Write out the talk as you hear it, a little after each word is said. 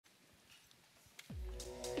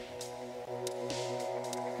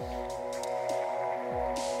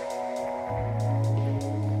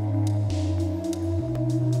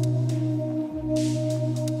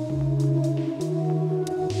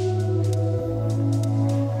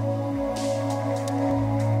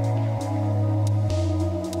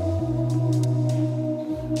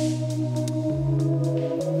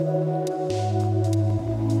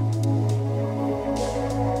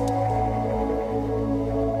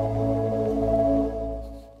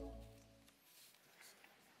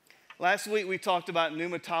Last week we talked about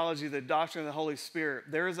pneumatology, the doctrine of the Holy Spirit.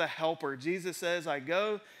 There is a helper. Jesus says, I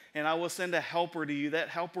go and I will send a helper to you. That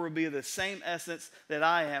helper will be of the same essence that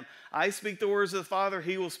I am. I speak the words of the Father.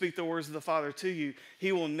 He will speak the words of the Father to you.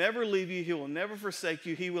 He will never leave you. He will never forsake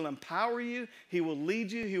you. He will empower you. He will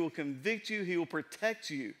lead you. He will convict you. He will protect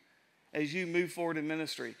you as you move forward in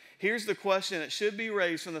ministry. Here's the question that should be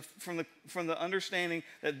raised from the understanding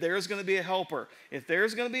that there's going to be a helper. If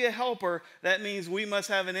there's going to be a helper, that means we must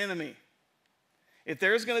have an enemy. If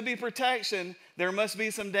there's going to be protection, there must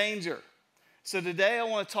be some danger. So today I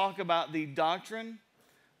want to talk about the doctrine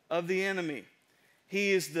of the enemy.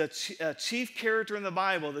 He is the chief character in the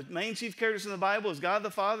Bible. The main chief characters in the Bible is God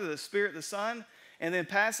the Father, the Spirit, the Son. And then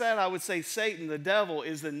past that, I would say Satan, the devil,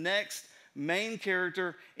 is the next main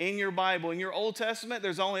character in your Bible. In your Old Testament,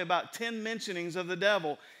 there's only about 10 mentionings of the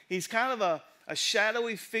devil. He's kind of a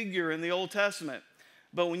shadowy figure in the Old Testament.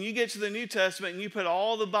 But when you get to the New Testament and you put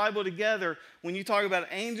all the Bible together, when you talk about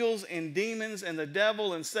angels and demons and the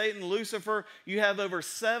devil and Satan, Lucifer, you have over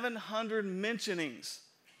 700 mentionings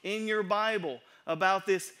in your Bible about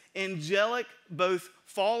this angelic, both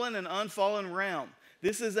fallen and unfallen realm.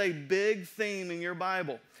 This is a big theme in your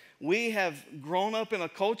Bible. We have grown up in a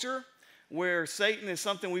culture where Satan is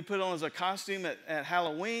something we put on as a costume at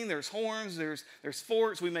Halloween. There's horns, there's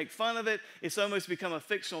forks, we make fun of it. It's almost become a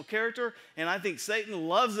fictional character, and I think Satan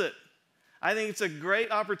loves it. I think it's a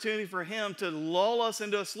great opportunity for him to lull us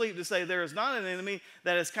into a sleep, to say there is not an enemy,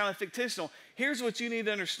 that is kind of fictional. Here's what you need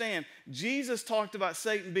to understand. Jesus talked about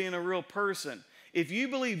Satan being a real person. If you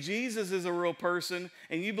believe Jesus is a real person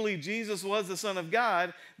and you believe Jesus was the Son of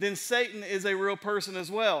God, then Satan is a real person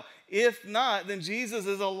as well. If not, then Jesus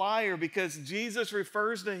is a liar, because Jesus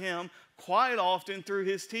refers to him quite often through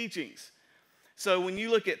his teachings. So when you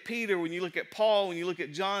look at Peter, when you look at Paul, when you look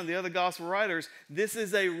at John, the other gospel writers, this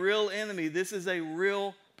is a real enemy. This is a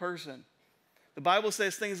real person. The Bible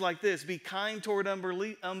says things like this: be kind toward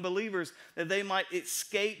unbelievers, that they might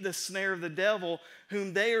escape the snare of the devil,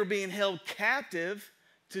 whom they are being held captive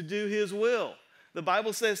to do his will. The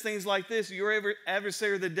Bible says things like this: your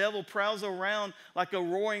adversary, the devil, prowls around like a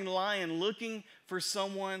roaring lion, looking for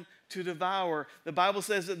someone to devour. The Bible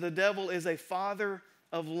says that the devil is a father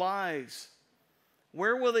of lies.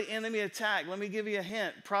 Where will the enemy attack? Let me give you a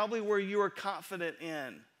hint. Probably where you are confident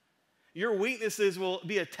in. Your weaknesses will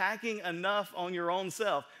be attacking enough on your own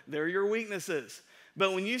self. They're your weaknesses.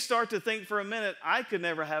 But when you start to think for a minute, I could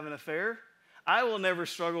never have an affair. I will never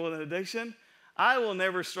struggle with an addiction. I will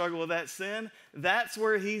never struggle with that sin. That's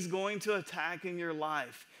where he's going to attack in your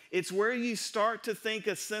life. It's where you start to think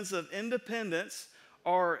a sense of independence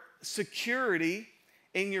or security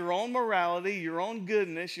in your own morality, your own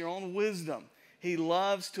goodness, your own wisdom. He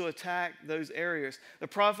loves to attack those areas. The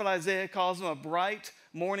prophet Isaiah calls him a bright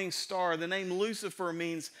morning star. The name Lucifer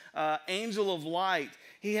means angel of light.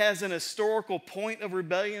 He has an historical point of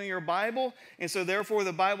rebellion in your Bible, and so therefore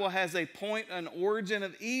the Bible has a point, an origin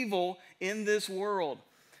of evil in this world.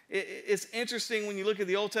 It's interesting when you look at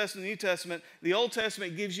the Old Testament and the New Testament. The Old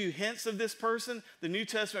Testament gives you hints of this person. The New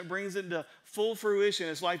Testament brings it into full fruition.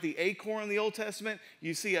 It's like the acorn in the Old Testament.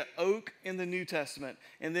 You see an oak in the New Testament.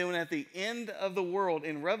 And then when at the end of the world,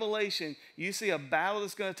 in Revelation, you see a battle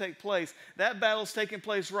that's going to take place. That battle's taking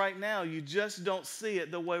place right now. You just don't see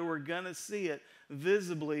it the way we're going to see it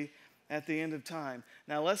visibly at the end of time.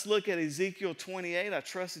 Now let's look at Ezekiel 28. I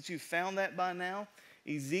trust that you found that by now.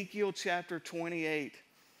 Ezekiel chapter 28.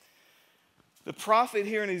 The prophet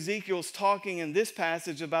here in Ezekiel is talking in this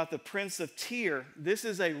passage about the prince of Tyre. This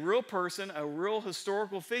is a real person, a real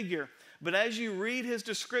historical figure. But as you read his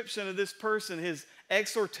description of this person, his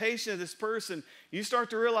exhortation of this person, you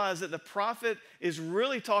start to realize that the prophet is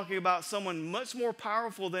really talking about someone much more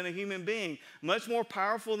powerful than a human being, much more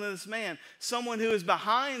powerful than this man, someone who is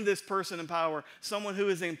behind this person in power, someone who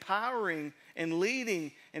is empowering and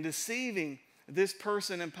leading and deceiving this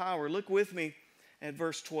person in power. Look with me at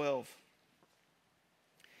verse 12.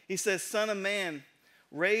 He says, Son of man,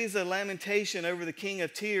 raise a lamentation over the king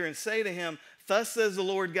of Tyre and say to him, thus says the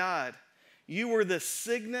Lord God, you were the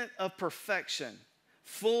signet of perfection,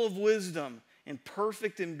 full of wisdom and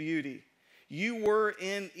perfect in beauty. You were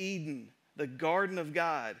in Eden, the garden of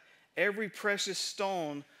God. Every precious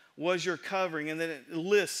stone was your covering. And then it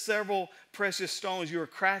lists several precious stones. You were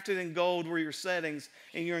crafted in gold were your settings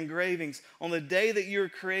and your engravings. On the day that you were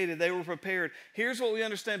created, they were prepared. Here's what we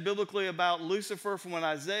understand biblically about Lucifer from what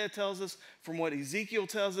Isaiah tells us, from what Ezekiel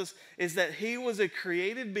tells us, is that he was a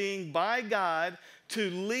created being by God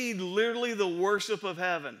to lead literally the worship of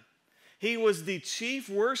heaven. He was the chief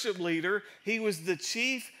worship leader. He was the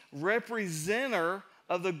chief representer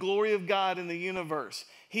of the glory of God in the universe.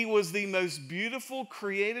 He was the most beautiful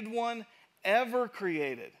created one ever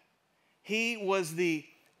created. He was the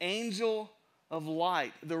angel of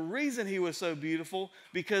light. The reason he was so beautiful,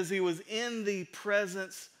 because he was in the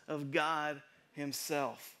presence of God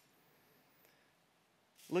himself.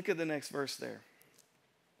 Look at the next verse there.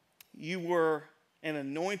 You were an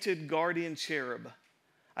anointed guardian cherub.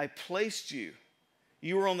 I placed you.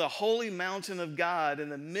 You were on the holy mountain of God. In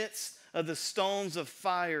the midst of the stones of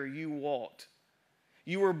fire you walked.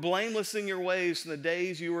 You were blameless in your ways from the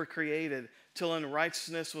days you were created, till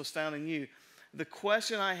unrighteousness was found in you. The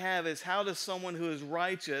question I have is, how does someone who is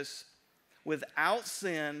righteous without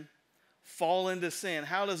sin fall into sin?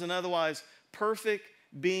 How does an otherwise perfect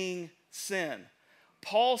being sin?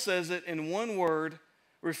 Paul says it in one word,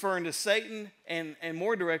 referring to Satan and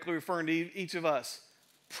more directly referring to each of us: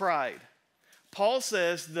 pride. Paul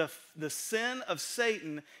says the sin of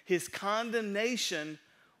Satan, his condemnation,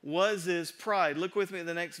 was his pride. Look with me at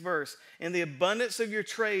the next verse. In the abundance of your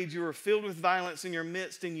trade, you were filled with violence in your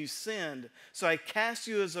midst, and you sinned. So I cast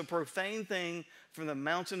you as a profane thing from the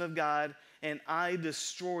mountain of God, and I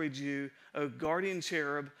destroyed you, O guardian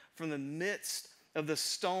cherub, from the midst of the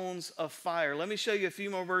stones of fire. Let me show you a few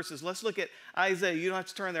more verses. Let's look at Isaiah. You don't have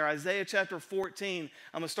to turn there. Isaiah chapter 14.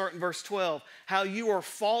 I'm going to start in verse 12. How you are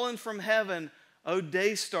fallen from heaven, O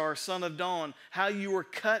day star, son of dawn, how you were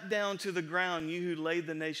cut down to the ground, you who laid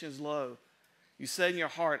the nations low. You said in your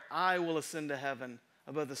heart, I will ascend to heaven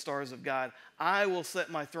above the stars of God. I will set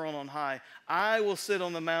my throne on high. I will sit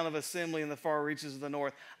on the mount of assembly in the far reaches of the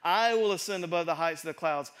north. I will ascend above the heights of the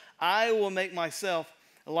clouds. I will make myself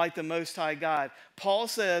like the Most High God. Paul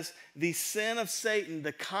says the sin of Satan,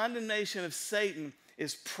 the condemnation of Satan,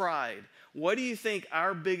 is pride. What do you think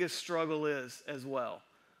our biggest struggle is as well?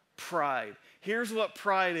 Pride. Here's what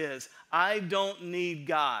pride is. I don't need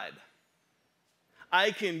God.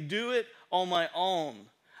 I can do it on my own.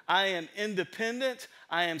 I am independent.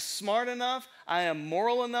 I am smart enough. I am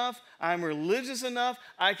moral enough. I am religious enough.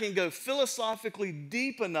 I can go philosophically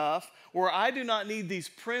deep enough where I do not need these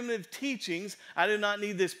primitive teachings. I do not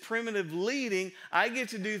need this primitive leading. I get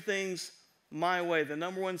to do things my way. The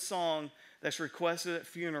number one song that's requested at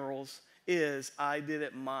funerals is I Did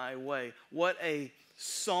It My Way. What a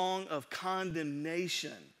song of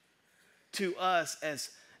condemnation to us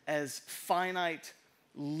as finite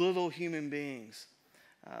little human beings.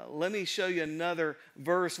 Let me show you another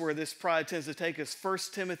verse where this pride tends to take us. 1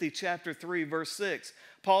 Timothy chapter 3, verse 6.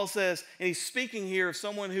 Paul says, and he's speaking here of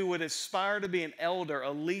someone who would aspire to be an elder,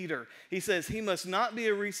 a leader. He says, he must not be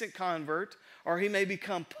a recent convert, or he may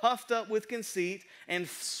become puffed up with conceit and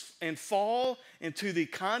fall into the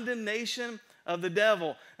condemnation of the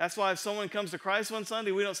devil. That's why if someone comes to Christ one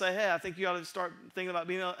Sunday, we don't say, hey, I think you ought to start thinking about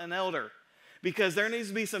being an elder. Because there needs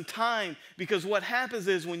to be some time. Because what happens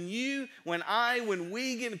is when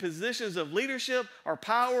we get in positions of leadership or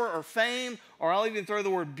power or fame, or I'll even throw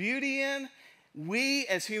the word beauty in, we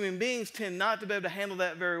as human beings tend not to be able to handle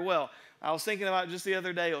that very well. I was thinking about just the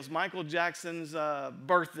other day, it was Michael Jackson's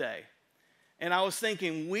birthday. And I was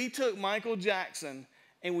thinking, we took Michael Jackson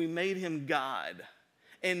and we made him God.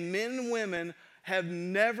 And men and women have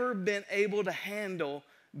never been able to handle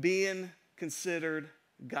being considered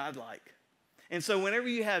godlike. And so whenever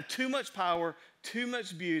you have too much power, too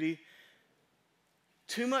much beauty,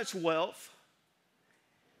 too much wealth,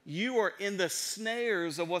 you are in the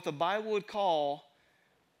snares of what the Bible would call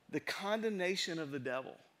the condemnation of the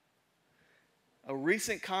devil. A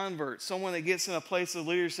recent convert, someone that gets in a place of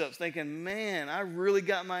leadership thinking, man, I really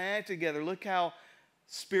got my act together. Look how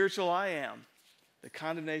spiritual I am. The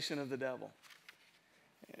condemnation of the devil.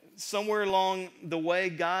 Somewhere along the way,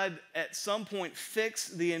 God at some point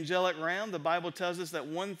fixed the angelic realm. The Bible tells us that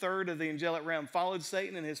 1/3 of the angelic realm followed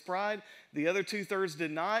Satan in his pride. The other 2/3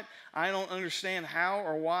 did not. I don't understand how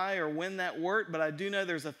or why or when that worked, but I do know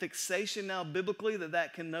there's a fixation now biblically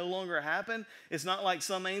that can no longer happen. It's not like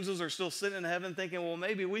some angels are still sitting in heaven thinking, well,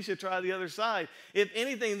 maybe we should try the other side. If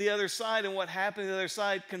anything, the other side and what happened to the other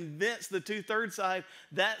side convinced the 2/3 side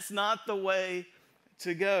that's not the way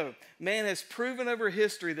to go. Man has proven over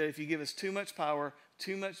history that if you give us too much power,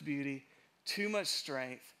 too much beauty, too much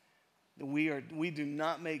strength, we do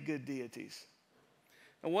not make good deities.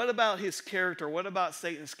 And what about his character? What about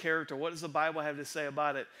Satan's character? What does the Bible have to say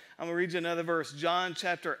about it? I'm going to read you another verse. John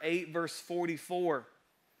chapter 8, verse 44.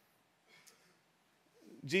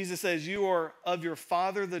 Jesus says, you are of your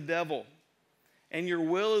father the devil, and your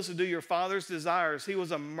will is to do your father's desires. He was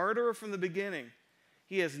a murderer from the beginning.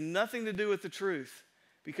 He has nothing to do with the truth,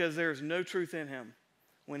 because there is no truth in him.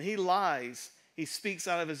 When he lies, he speaks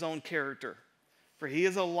out of his own character. For he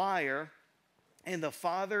is a liar and the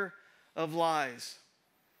father of lies.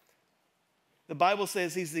 The Bible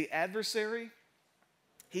says he's the adversary.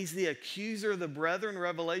 He's the accuser of the brethren,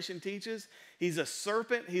 Revelation teaches. He's a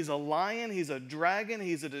serpent, he's a lion, he's a dragon,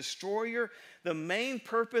 he's a destroyer. The main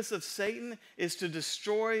purpose of Satan is to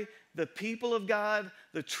destroy the people of God,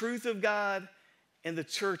 the truth of God, and the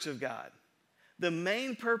church of God. The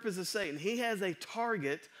main purpose of Satan, he has a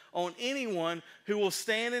target on anyone who will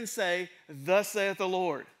stand and say, "Thus saith the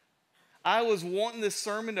Lord." I was wanting this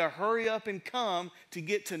sermon to hurry up and come to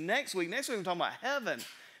get to next week. Next week I'm talking about heaven.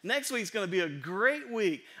 Next week's going to be a great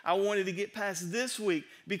week. I wanted to get past this week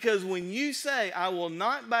because when you say, "I will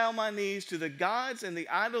not bow my knees to the gods and the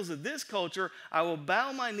idols of this culture, I will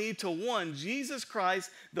bow my knee to one, Jesus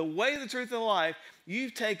Christ, the way, the truth, and the life,"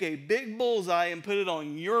 you take a big bullseye and put it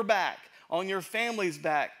on your back, on your family's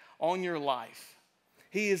back, on your life.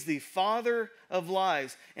 He is the father of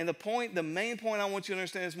lies. And the main point I want you to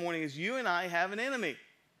understand this morning is you and I have an enemy.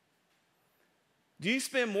 Do you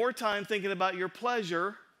spend more time thinking about your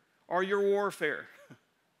pleasure or your warfare?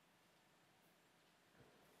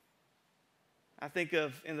 I think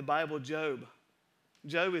of, in the Bible, Job.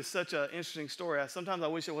 Job is such an interesting story. Sometimes I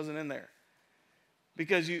wish it wasn't in there.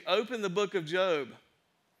 Because you open the book of Job,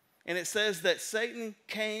 and it says that Satan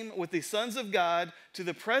came with the sons of God to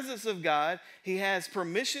the presence of God. He has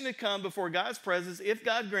permission to come before God's presence if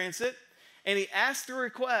God grants it, and he asked a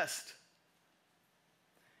request.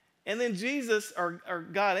 And then Jesus, or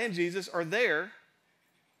God and Jesus, are there,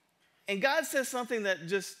 and God says something that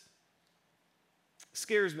just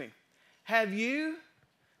scares me. "Have you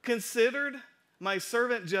considered my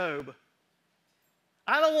servant Job?"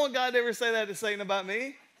 I don't want God to ever say that to Satan about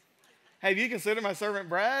me. "Have you considered my servant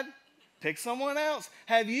Brad?" Pick someone else.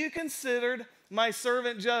 "Have you considered my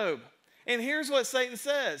servant Job?" And here's what Satan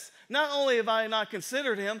says. Not only have I not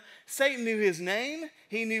considered him, Satan knew his name.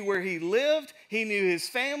 He knew where he lived. He knew his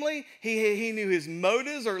family. He knew his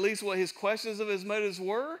motives, or at least what his questions of his motives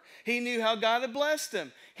were. He knew how God had blessed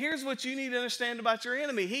him. Here's what you need to understand about your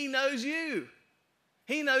enemy. He knows you.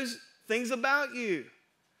 He knows things about you.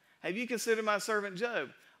 "Have you considered my servant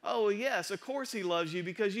Job?" "Oh, well, yes, of course he loves you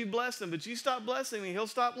because you blessed him, but you stop blessing me, he'll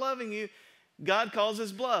stop loving you." God calls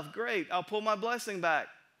his bluff. "Great, I'll pull my blessing back."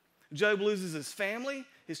 Job loses his family,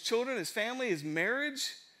 his children, his family, his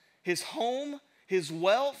marriage, his home, his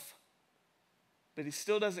wealth, but he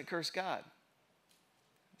still doesn't curse God.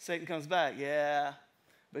 Satan comes back. "Yeah,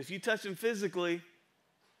 but if you touch him physically,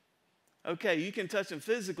 okay, you can touch him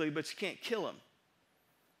physically, but you can't kill him."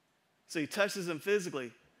 So he touches him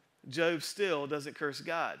physically. Job still doesn't curse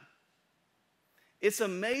God. It's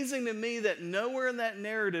amazing to me that nowhere in that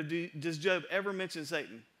narrative does Job ever mention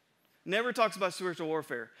Satan. Never talks about spiritual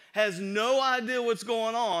warfare. Has no idea what's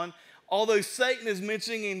going on, although Satan is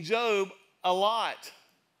mentioning in Job a lot.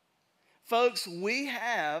 Folks, we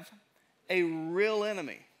have a real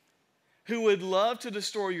enemy who would love to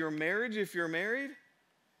destroy your marriage if you're married,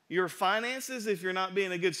 your finances if you're not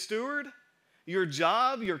being a good steward, your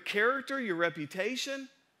job, your character, your reputation.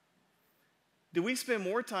 Do we spend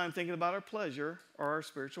more time thinking about our pleasure or our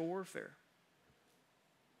spiritual warfare?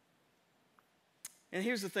 And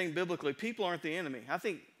here's the thing biblically, people aren't the enemy. I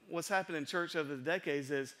think what's happened in church over the decades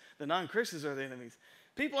is the non-Christians are the enemies.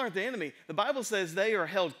 People aren't the enemy. The Bible says they are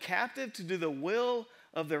held captive to do the will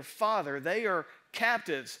of their Father. They are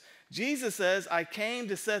captives. Jesus says, "I came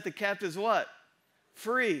to set the captives" what?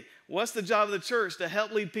 Free. What's the job of the church? To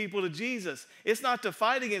help lead people to Jesus. It's not to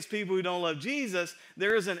fight against people who don't love Jesus.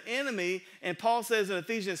 There is an enemy, and Paul says in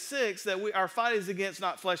Ephesians 6 that our fight is against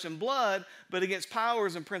not flesh and blood, but against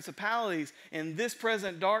powers and principalities in this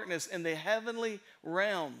present darkness in the heavenly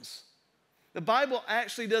realms. The Bible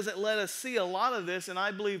actually doesn't let us see a lot of this, and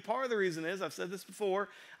I believe part of the reason is, I've said this before,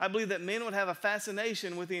 I believe that men would have a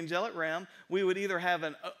fascination with the angelic realm. We would either have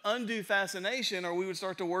an undue fascination or we would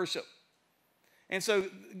start to worship. And so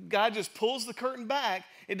God just pulls the curtain back.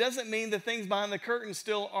 It doesn't mean the things behind the curtain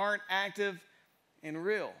still aren't active and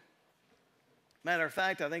real. Matter of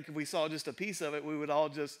fact, I think if we saw just a piece of it, we would all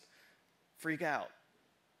just freak out.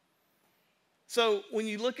 So when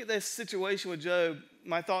you look at this situation with Job,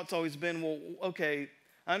 my thought's always been, well, okay,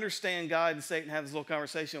 I understand God and Satan have this little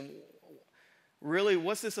conversation. Really,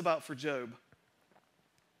 what's this about for Job?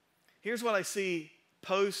 Here's what I see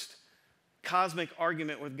post-cosmic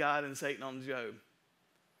argument with God and Satan on Job.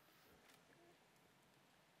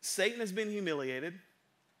 Satan has been humiliated.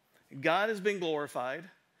 God has been glorified.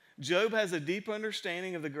 Job has a deep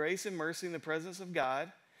understanding of the grace and mercy in the presence of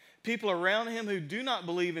God. People around him who do not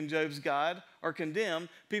believe in Job's God are condemned.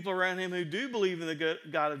 People around him who do believe in the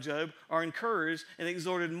God of Job are encouraged and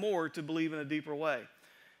exhorted more to believe in a deeper way.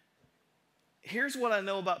 Here's what I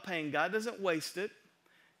know about pain. God doesn't waste it.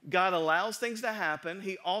 God allows things to happen.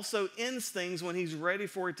 He also ends things when he's ready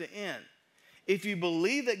for it to end. If you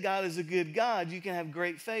believe that God is a good God, you can have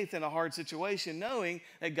great faith in a hard situation, knowing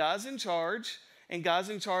that God's in charge, and God's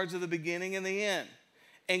in charge of the beginning and the end.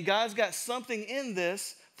 And God's got something in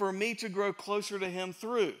this for me to grow closer to him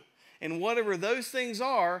through. And whatever those things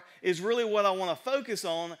are is really what I want to focus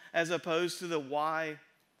on, as opposed to the why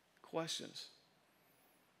questions.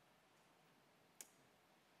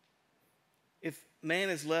 If man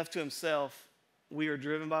is left to himself, we are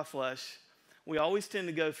driven by flesh. We always tend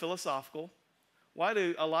to go philosophical. Why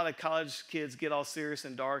do a lot of college kids get all serious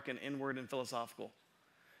and dark and inward and philosophical?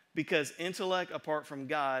 Because intellect apart from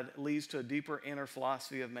God leads to a deeper inner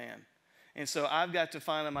philosophy of man. And so I've got to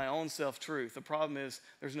find in my own self truth. The problem is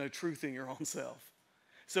there's no truth in your own self.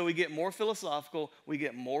 So we get more philosophical, we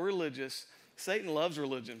get more religious. Satan loves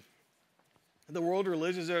religion. The world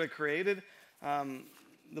religions that are created,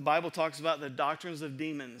 the Bible talks about the doctrines of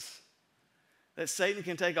demons. That Satan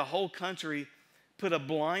can take a whole country, put a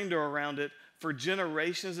blinder around it for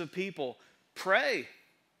generations of people. Pray,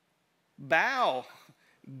 bow,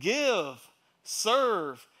 give,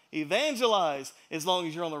 serve, evangelize, as long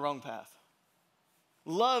as you're on the wrong path.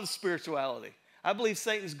 Love spirituality. I believe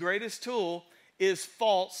Satan's greatest tool is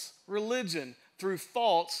false religion through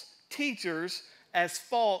false teachers, as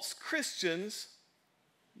false Christians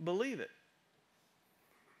believe it.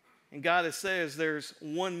 And God says there's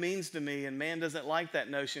one means to me, and man doesn't like that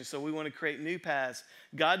notion, so we want to create new paths.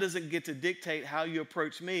 God doesn't get to dictate how you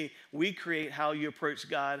approach me. We create how you approach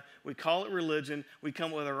God. We call it religion. We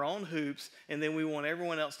come with our own hoops, and then we want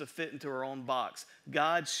everyone else to fit into our own box.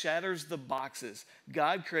 God shatters the boxes.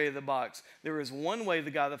 God created the box. There is one way to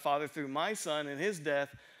God the Father through my Son and his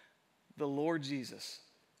death, the Lord Jesus.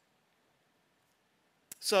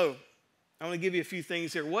 So, I want to give you a few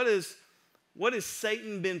things here. What has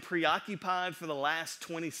Satan been preoccupied for the last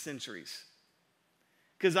 20 centuries?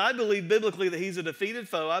 Because I believe biblically that he's a defeated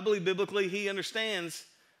foe. I believe biblically he understands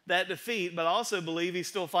that defeat, but I also believe he's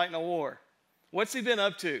still fighting a war. What's he been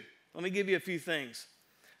up to? Let me give you a few things.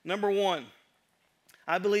 Number one,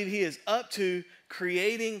 I believe he is up to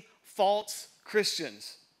creating false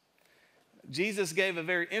Christians. Jesus gave a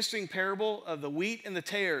very interesting parable of the wheat and the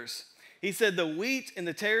tares. He said the wheat and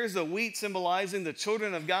the tares, the wheat symbolizing the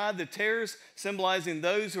children of God, the tares symbolizing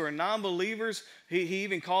those who are non-believers. He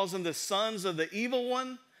even calls them the sons of the evil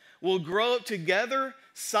one, will grow up together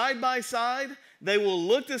side by side. They will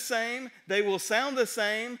look the same, they will sound the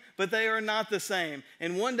same, but they are not the same.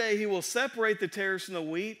 And one day he will separate the tares from the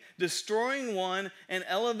wheat, destroying one and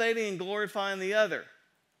elevating and glorifying the other.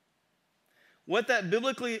 What that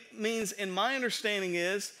biblically means in my understanding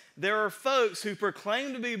is there are folks who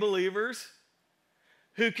proclaim to be believers,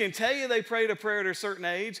 who can tell you they prayed a prayer at a certain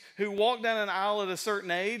age, who walk down an aisle at a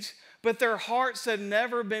certain age, but their hearts have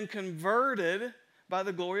never been converted by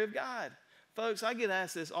the glory of God. Folks, I get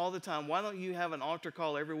asked this all the time. Why don't you have an altar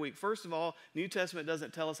call every week? First of all, New Testament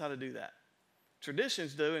doesn't tell us how to do that.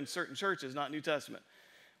 Traditions do in certain churches, not New Testament.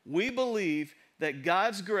 We believe that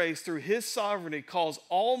God's grace through his sovereignty calls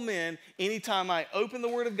all men, anytime I open the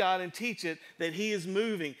word of God and teach it, that he is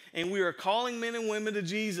moving. And we are calling men and women to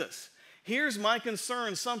Jesus. Here's my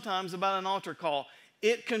concern sometimes about an altar call.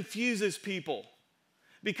 It confuses people.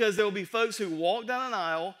 Because there will be folks who walk down an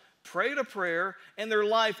aisle, pray a prayer, and their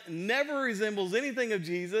life never resembles anything of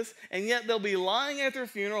Jesus, and yet they'll be lying at their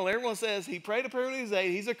funeral, and everyone says, he prayed a prayer when he was 8,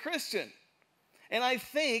 he's a Christian. And I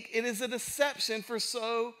think it is a deception for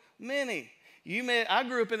so many. I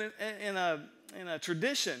grew up in a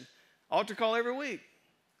tradition, altar call every week.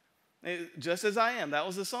 Just as I am. That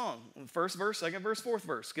was the song. First verse, second verse, fourth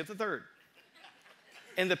verse. Skip the third.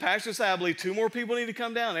 And the pastor said, I believe 2 more people need to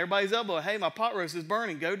come down. Everybody's elbow. Hey, my pot roast is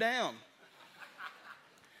burning. Go down.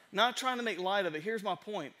 Not trying to make light of it. Here's my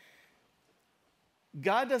point.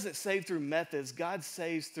 God doesn't save through methods. God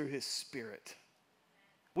saves through his Spirit.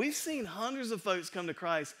 We've seen hundreds of folks come to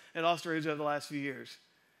Christ at Osteridge over the last few years.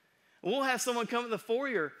 We'll have someone come in the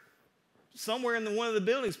foyer somewhere in one of the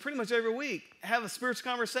buildings pretty much every week, have a spiritual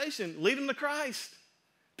conversation, lead them to Christ.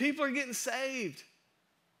 People are getting saved.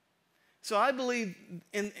 So I believe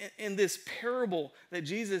in this parable that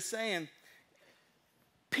Jesus is saying,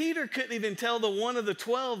 Peter couldn't even tell the one of the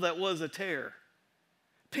 12 that was a tare.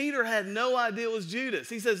 Peter had no idea it was Judas.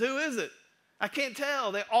 He says, who is it? I can't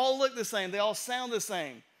tell. They all look the same. They all sound the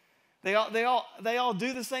same. They all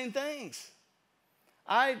do the same things.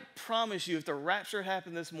 I promise you, if the rapture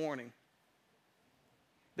happened this morning,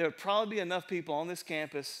 there would probably be enough people on this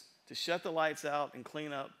campus to shut the lights out and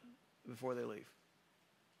clean up before they leave.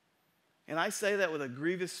 And I say that with a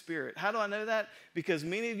grievous spirit. How do I know that? Because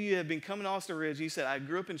many of you have been coming to Austin Ridge. You said, I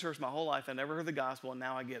grew up in church my whole life. I never heard the gospel, and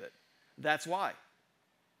now I get it. That's why.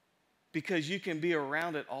 Because you can be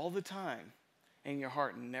around it all the time, and your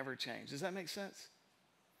heart never changes. Does that make sense?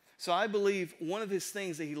 So I believe one of his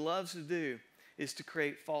things that he loves to do is to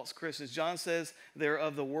create false Christians. John says they're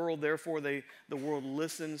of the world, therefore the world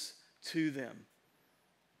listens to them.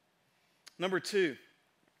 Number two,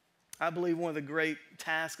 I believe one of the great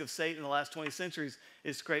tasks of Satan in the last 20 centuries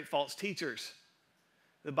is to create false teachers.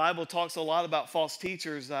 The Bible talks a lot about false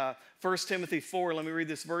teachers. 1 Timothy 4, let me read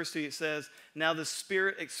this verse to you. It says, now the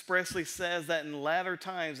Spirit expressly says that in latter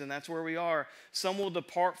times, and that's where we are, some will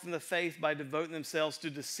depart from the faith by devoting themselves to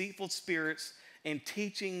deceitful spirits and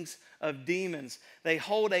teachings of demons. They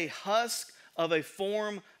hold a husk of a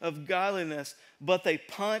form of godliness, but they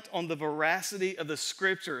punt on the veracity of the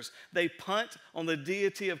Scriptures. They punt on the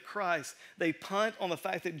deity of Christ. They punt on the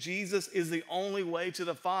fact that Jesus is the only way to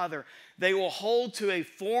the Father. They will hold to a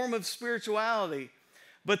form of spirituality,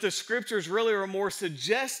 but the Scriptures really are more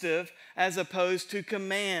suggestive as opposed to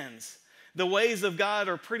commands. The ways of God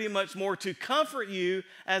are pretty much more to comfort you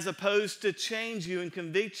as opposed to change you and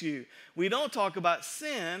convict you. We don't talk about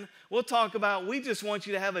sin. We'll talk about we just want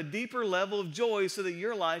you to have a deeper level of joy so that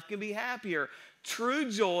your life can be happier. True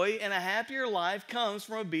joy and a happier life comes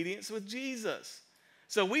from obedience with Jesus.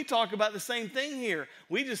 So we talk about the same thing here.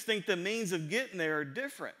 We just think the means of getting there are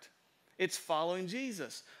different. It's following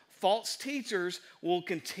Jesus. False teachers will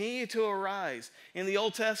continue to arise. In the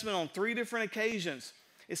Old Testament, on 3 different occasions,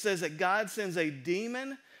 it says that God sends a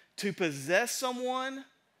demon to possess someone,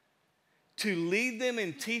 to lead them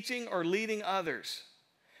in teaching or leading others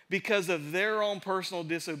because of their own personal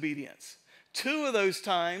disobedience. 2 of those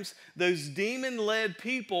times, those demon-led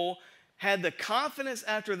people had the confidence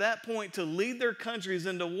after that point to lead their countries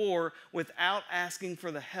into war without asking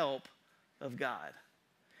for the help of God.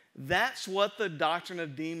 That's what the doctrine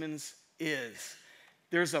of demons is.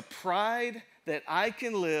 There's a pride that I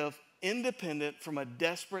can live independent from a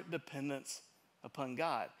desperate dependence upon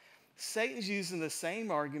God. Satan's using the same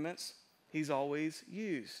arguments he's always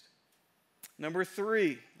used. Number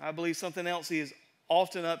 3, I believe something else he is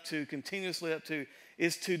often up to, continuously up to,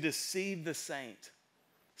 is to deceive the saint.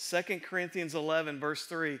 2 Corinthians 11, verse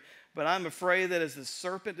 3, but I'm afraid that as the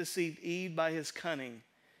serpent deceived Eve by his cunning,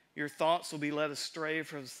 your thoughts will be led astray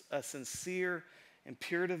from a sincere and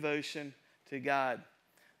pure devotion to God.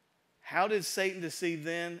 How did Satan deceive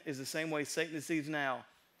then is the same way Satan deceives now.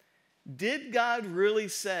 Did God really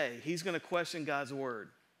say he's going to question God's word?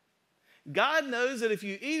 God knows that if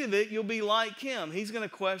you eat of it, you'll be like him. He's going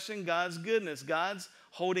to question God's goodness. God's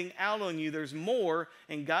holding out on you. There's more,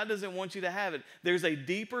 and God doesn't want you to have it. There's a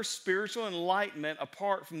deeper spiritual enlightenment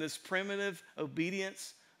apart from this primitive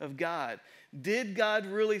obedience of God. Did God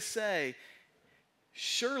really say,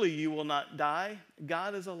 surely you will not die?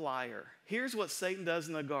 God is a liar. Here's what Satan does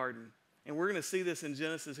in the garden. And we're going to see this in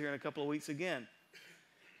Genesis here in a couple of weeks again.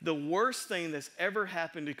 The worst thing that's ever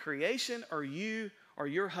happened to creation or you or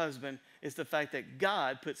your husband is the fact that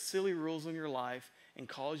God puts silly rules in your life and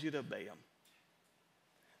calls you to obey them.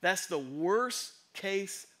 That's the worst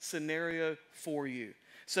case scenario for you.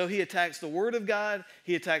 So he attacks the word of God,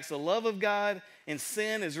 he attacks the love of God, and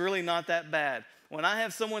sin is really not that bad. When I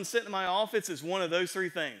have someone sit in my office, it's one of those 3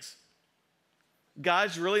 things.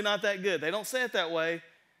 God's really not that good. They don't say it that way,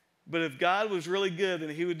 but if God was really good, then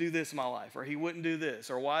he would do this in my life, or he wouldn't do this,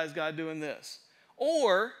 or why is God doing this?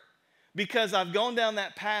 Or because I've gone down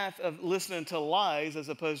that path of listening to lies as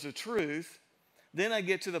opposed to truth, then I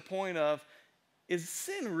get to the point of, is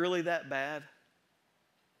sin really that bad?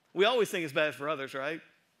 We always think it's bad for others, right?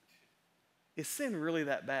 Is sin really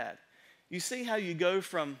that bad? You see how you go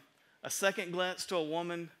from a second glance to a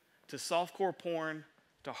woman, to softcore porn,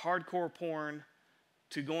 to hardcore porn,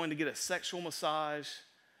 to going to get a sexual massage,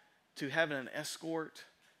 to having an escort,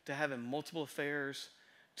 to having multiple affairs,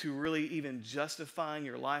 to really even justifying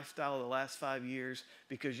your lifestyle of the last 5 years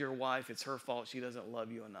because your wife, it's her fault, she doesn't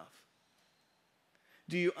love you enough.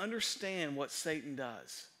 Do you understand what Satan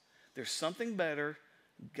does? There's something better.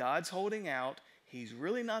 God's holding out. He's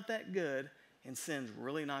really not that good, and sin's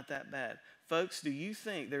really not that bad. Folks, do you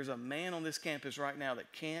think there's a man on this campus right now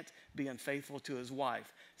that can't be unfaithful to his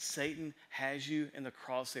wife? Satan has you in the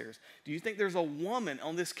crosshairs. Do you think there's a woman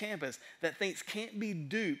on this campus that thinks can't be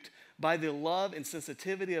duped by the love and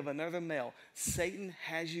sensitivity of another male? Satan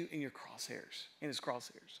has you in your crosshairs, in his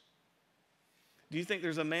crosshairs. Do you think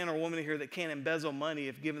there's a man or woman here that can't embezzle money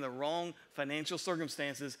if given the wrong financial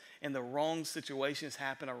circumstances and the wrong situations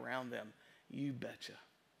happen around them? You betcha.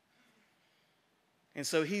 And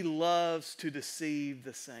so he loves to deceive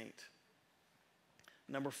the saint.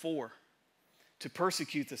 Number 4, to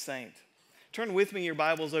persecute the saint. Turn with me in your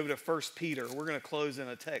Bibles over to 1 Peter. We're going to close in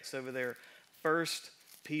a text over there. 1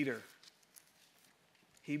 Peter.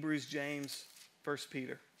 Hebrews, James, 1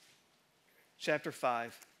 Peter. Chapter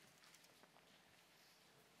 5.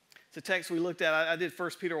 It's a text we looked at. I did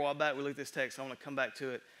 1 Peter a while back. We looked at this text. I want to come back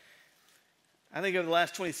to it. I think over the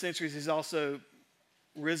last 20 centuries, he's also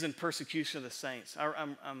risen persecution of the saints.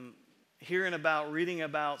 I'm hearing about, reading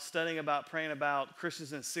about, studying about, praying about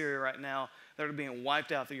Christians in Syria right now that are being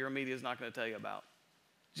wiped out that your media is not going to tell you about.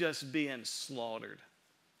 Just being slaughtered.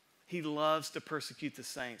 He loves to persecute the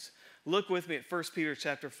saints. Look with me at 1 Peter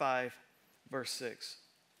chapter 5, verse 6.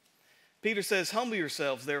 Peter says, "Humble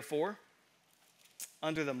yourselves, therefore,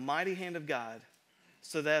 under the mighty hand of God,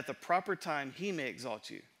 so that at the proper time he may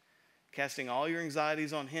exalt you, casting all your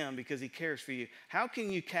anxieties on him because he cares for you." How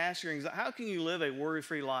can you cast your anxiety? How can you live a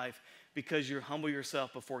worry-free life? Because you humble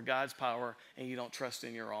yourself before God's power and you don't trust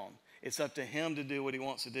in your own. It's up to him to do what he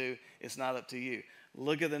wants to do. It's not up to you.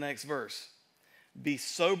 Look at the next verse. Be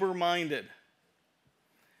sober-minded.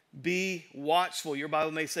 Be watchful. Your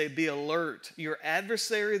Bible may say be alert. Your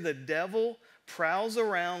adversary, the devil, prowls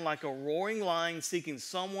around like a roaring lion seeking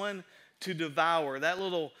someone to devour. That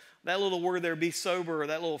little word there, be sober, or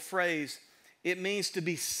that little phrase, it means to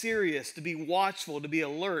be serious, to be watchful, to be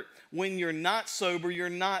alert. When you're not sober, you're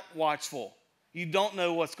not watchful. You don't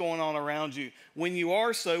know what's going on around you. When you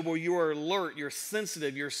are sober, you are alert, you're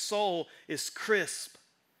sensitive, your soul is crisp.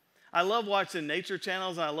 I love watching nature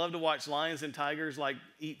channels, and I love to watch lions and tigers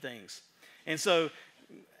eat things. And so,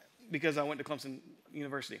 because I went to Clemson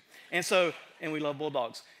University. And we love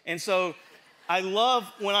bulldogs. And so I love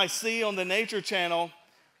when I see on the nature channel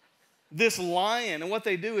this lion, and what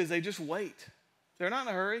they do is they just wait. They're not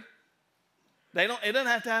in a hurry. It doesn't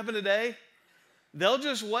have to happen today. They'll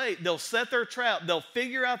just wait. They'll set their trap. They'll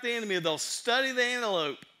figure out the enemy. They'll study the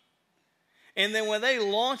antelope. And then when they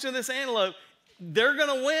launch on this antelope, they're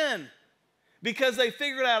going to win because they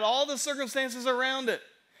figured out all the circumstances around it.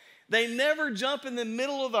 They never jump in the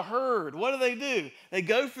middle of the herd. What do? They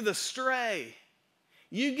go for the stray.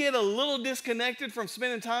 You get a little disconnected from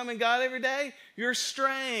spending time in God every day, you're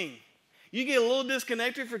straying. You get a little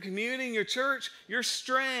disconnected from community in your church, you're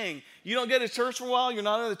straying. You don't get to church for a while, you're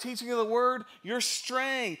not under the teaching of the word, you're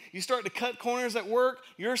straying. You start to cut corners at work,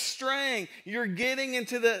 you're straying. You're getting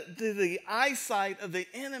into the eyesight of the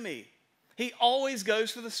enemy. He always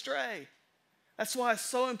goes for the stray. That's why it's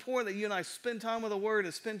so important that you and I spend time with the word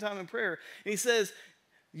and spend time in prayer. And he says,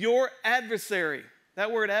 your adversary,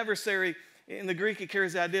 that word adversary, in the Greek, it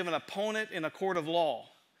carries the idea of an opponent in a court of law.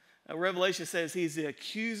 Revelation says he's the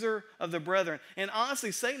accuser of the brethren. And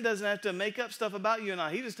honestly, Satan doesn't have to make up stuff about you and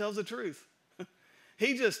I. He just tells the truth.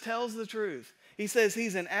 He just tells the truth. He says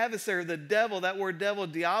he's an adversary, the devil. That word devil,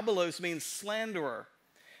 diabolos, means slanderer.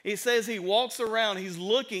 He says he walks around, he's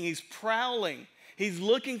looking, he's prowling. He's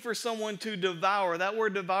looking for someone to devour. That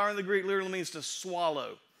word devour in the Greek literally means to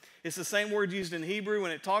swallow. It's the same word used in Hebrew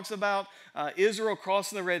when it talks about Israel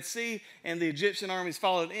crossing the Red Sea and the Egyptian armies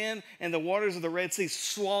followed in and the waters of the Red Sea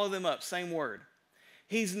swallow them up. Same word.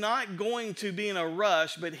 He's not going to be in a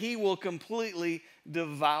rush, but he will completely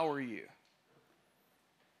devour you.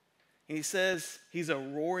 And he says he's a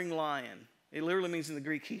roaring lion. It literally means in the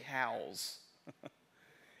Greek he howls.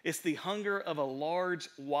 It's the hunger of a large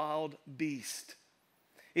wild beast.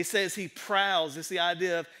 It says he prowls. It's the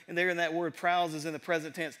idea of, and there in that word prowls is in the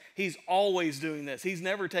present tense. He's always doing this. He's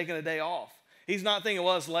never taken a day off. He's not thinking,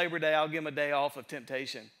 well, it's Labor Day, I'll give him a day off of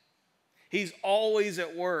temptation. He's always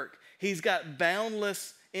at work. He's got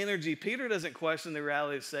boundless energy. Peter doesn't question the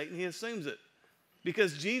reality of Satan. He assumes it.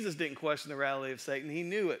 Because Jesus didn't question the reality of Satan. He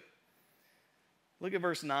knew it. Look at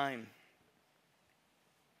verse 9.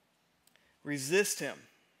 Resist him,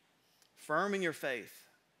 firm in your faith,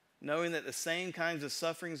 knowing that the same kinds of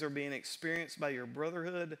sufferings are being experienced by your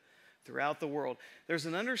brotherhood throughout the world. There's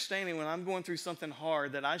an understanding when I'm going through something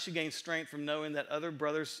hard that I should gain strength from knowing that other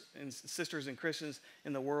brothers and sisters and Christians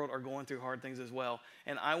in the world are going through hard things as well.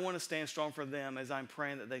 And I want to stand strong for them as I'm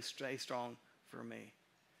praying that they stay strong for me.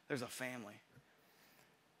 There's a family.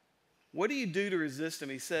 What do you do to resist him?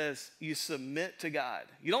 He says, you submit to God.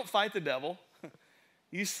 You don't fight the devil.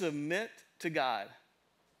 You submit to God.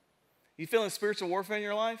 You feeling spiritual warfare in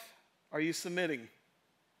your life? Are you submitting?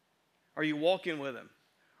 Are you walking with him?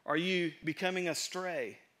 Are you becoming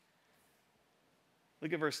astray?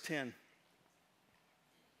 Look at verse 10.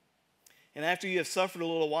 And after you have suffered a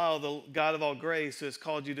little while, the God of all grace, who has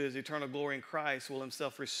called you to his eternal glory in Christ, will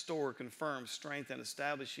himself restore, confirm, strengthen, and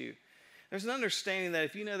establish you. There's an understanding that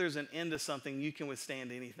if you know there's an end to something, you can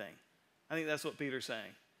withstand anything. I think that's what Peter's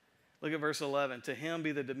saying. Look at verse 11. To him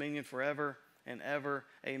be the dominion forever and ever.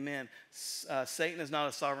 Amen. Satan is not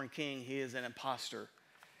a sovereign king. He is an imposter.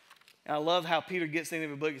 And I love how Peter gets to the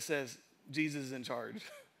end of the book and says, Jesus is in charge.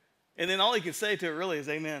 And then all he can say to it really is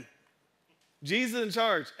amen. Jesus is in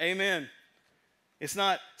charge. Amen. It's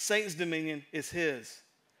not Satan's dominion. It's his.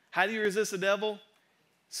 How do you resist the devil?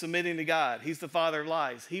 Submitting to God. He's the father of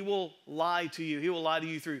lies. He will lie to you. He will lie to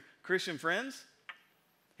you through Christian friends.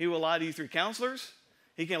 He will lie to you through counselors.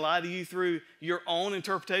 He can lie to you through your own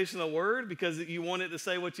interpretation of the word because you want it to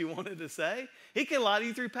say what you want it to say. He can lie to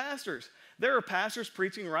you through pastors. There are pastors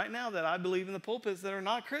preaching right now that I believe in the pulpits that are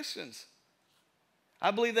not Christians.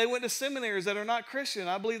 I believe they went to seminaries that are not Christian.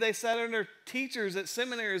 I believe they sat under teachers at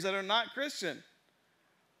seminaries that are not Christian.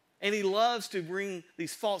 And he loves to bring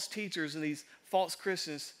these false teachers and these false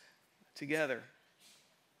Christians together.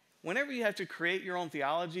 Whenever you have to create your own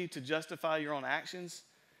theology to justify your own actions,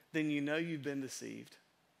 then you know you've been deceived.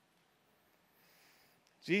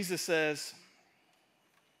 Jesus says,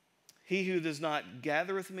 he who does not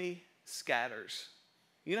gather with me scatters.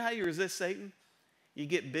 You know how you resist Satan? You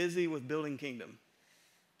get busy with building kingdom.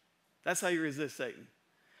 That's how you resist Satan.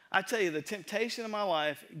 I tell you, the temptation in my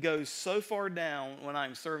life goes so far down when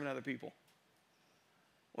I'm serving other people,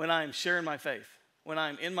 when I'm sharing my faith, when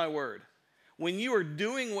I'm in my word. When you are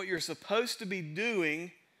doing what you're supposed to be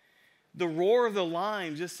doing, the roar of the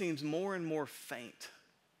lion just seems more and more faint.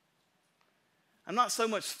 I'm not so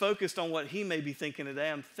much focused on what he may be thinking today.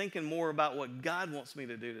 I'm thinking more about what God wants me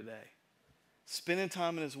to do today. Spending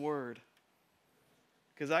time in his word.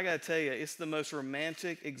 Because I got to tell you, it's the most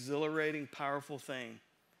romantic, exhilarating, powerful thing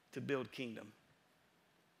to build kingdom.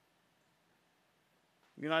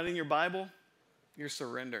 You're not in your Bible, you're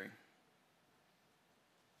surrendering.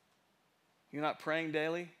 You're not praying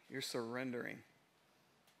daily, you're surrendering.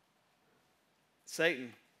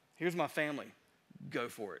 Satan, here's my family. Go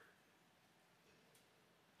for it.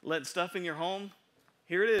 Let stuff in your home.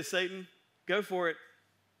 Here it is, Satan. Go for it.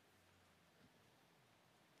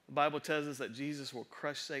 The Bible tells us that Jesus will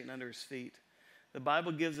crush Satan under his feet. The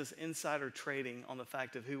Bible gives us insider trading on the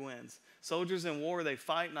fact of who wins. Soldiers in war, they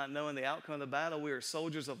fight not knowing the outcome of the battle. We are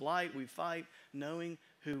soldiers of light. We fight knowing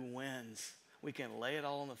who wins. We can lay it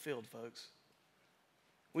all on the field, folks.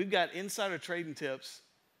 We've got insider trading tips.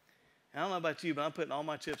 And I don't know about you, but I'm putting all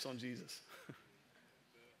my chips on Jesus.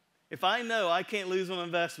 If I know I can't lose an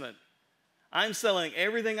investment, I'm selling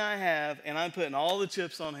everything I have and I'm putting all the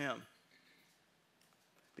chips on him.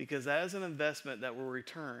 Because that is an investment that will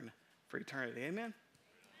return for eternity. Amen?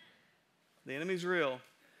 The enemy's real.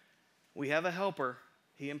 We have a helper.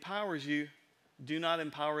 He empowers you. Do not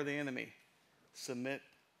empower the enemy. Submit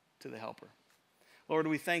to the helper. Lord,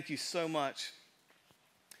 we thank you so much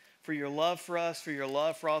for your love for us, for your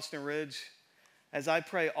love for Austin Ridge. As I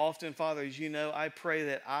pray often, Father, as you know, I pray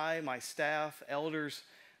that I, my staff, elders,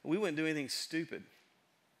 we wouldn't do anything stupid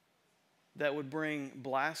that would bring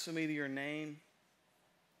blasphemy to your name,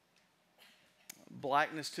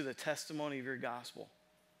 blackness to the testimony of your gospel.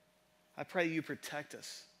 I pray you protect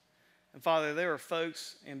us. And Father, there are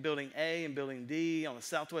folks in Building A and Building D on the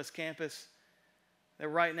Southwest campus that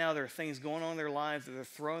right now there are things going on in their lives that they're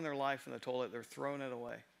throwing their life in the toilet. They're throwing it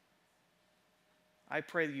away. I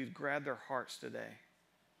pray that you'd grab their hearts today.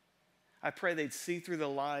 I pray they'd see through the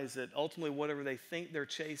lies that ultimately whatever they think they're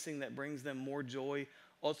chasing that brings them more joy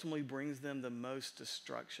ultimately brings them the most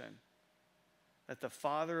destruction. That the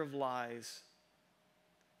father of lies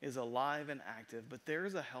is alive and active, but there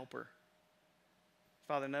is a helper.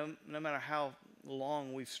 Father, no matter how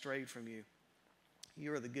long we've strayed from you,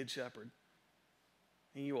 you are the good shepherd.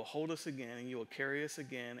 And you will hold us again, and you will carry us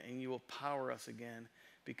again, and you will power us again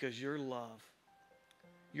because your love,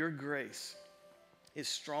 your grace is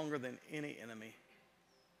stronger than any enemy.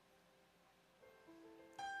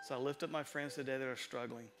 So I lift up my friends today that are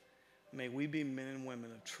struggling. May we be men and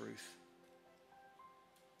women of truth.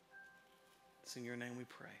 It's in your name we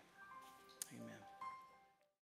pray. Amen.